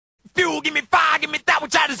fuel, give me fire, give me that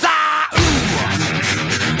which I desire.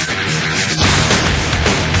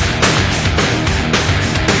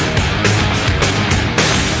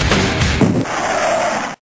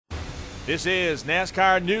 This is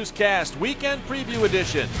NASCAR Newscast Weekend Preview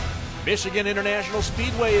Edition. Michigan International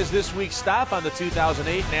Speedway is this week's stop on the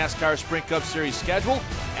 2008 NASCAR Sprint Cup Series schedule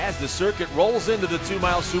as the circuit rolls into the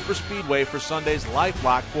 2-mile superspeedway for Sunday's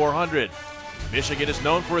LifeLock 400. Michigan is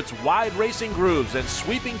known for its wide racing grooves and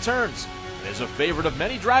sweeping turns and is a favorite of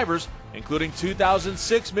many drivers, including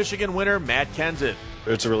 2006 Michigan winner Matt Kenseth.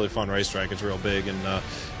 It's a really fun racetrack. It's real big, and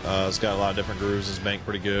it's got a lot of different grooves. It's banked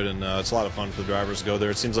pretty good, and it's a lot of fun for the drivers to go there.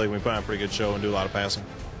 It seems like we put on a pretty good show and do a lot of passing.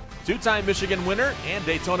 Two-time Michigan winner and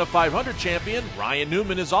Daytona 500 champion Ryan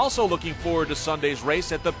Newman is also looking forward to Sunday's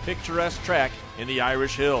race at the picturesque track in the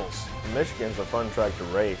Irish Hills. Michigan's a fun track to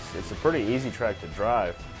race. It's a pretty easy track to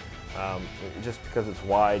drive. Just because it's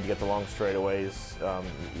wide, you get the long straightaways,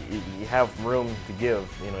 you have room to give.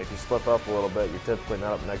 You know, if you slip up a little bit, you're typically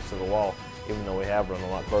not up next to the wall, even though we have run a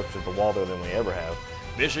lot closer to the wall there than we ever have.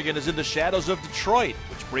 Michigan is in the shadows of Detroit,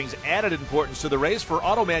 which brings added importance to the race for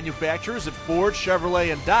auto manufacturers at Ford,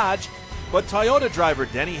 Chevrolet, and Dodge. But Toyota driver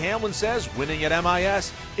Denny Hamlin says winning at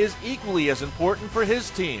MIS is equally as important for his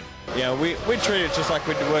team. Yeah, we treat it just like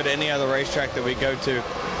we would any other racetrack that we go to.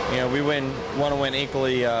 You know, we want to win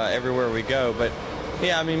equally everywhere we go. But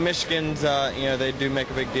yeah, I mean, Michigan's, you know, they do make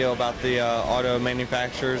a big deal about the auto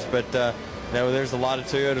manufacturers, but you know, there's a lot of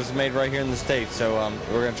Toyotas made right here in the States, so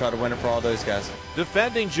we're going to try to win it for all those guys.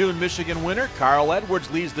 Defending June Michigan winner Carl Edwards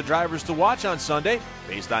leads the drivers to watch on Sunday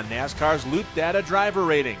based on NASCAR's Loop Data driver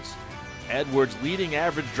ratings. Edwards' leading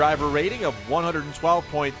average driver rating of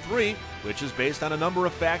 112.3, which is based on a number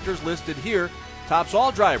of factors listed here, tops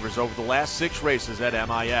all drivers over the last 6 races at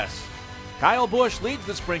MIS. Kyle Busch leads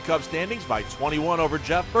the Sprint Cup standings by 21 over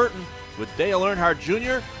Jeff Burton, with Dale Earnhardt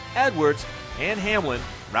Jr., Edwards, and Hamlin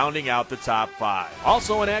rounding out the top 5.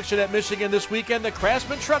 Also in action at Michigan this weekend, the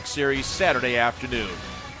Craftsman Truck Series Saturday afternoon.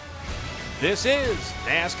 This is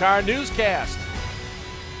NASCAR Newscast.